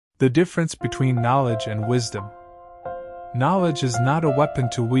The difference between knowledge and wisdom. Knowledge is not a weapon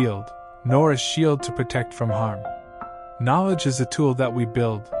to wield, nor a shield to protect from harm. Knowledge is a tool that we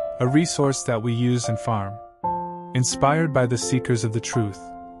build, a resource that we use and farm. Inspired by the seekers of the truth,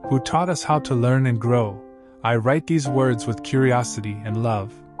 who taught us how to learn and grow, I write these words with curiosity and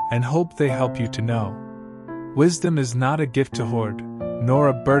love, and hope they help you to know. Wisdom is not a gift to hoard, nor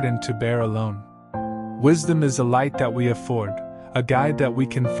a burden to bear alone. Wisdom is a light that we afford, a guide that we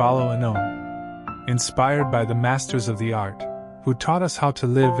can follow and own. Inspired by the masters of the art, who taught us how to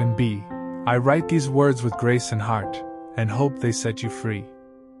live and be, I write these words with grace and heart, and hope they set you free.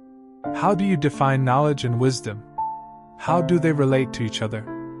 How do you define knowledge and wisdom? How do they relate to each other?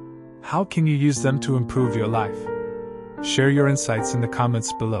 How can you use them to improve your life? Share your insights in the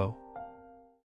comments below.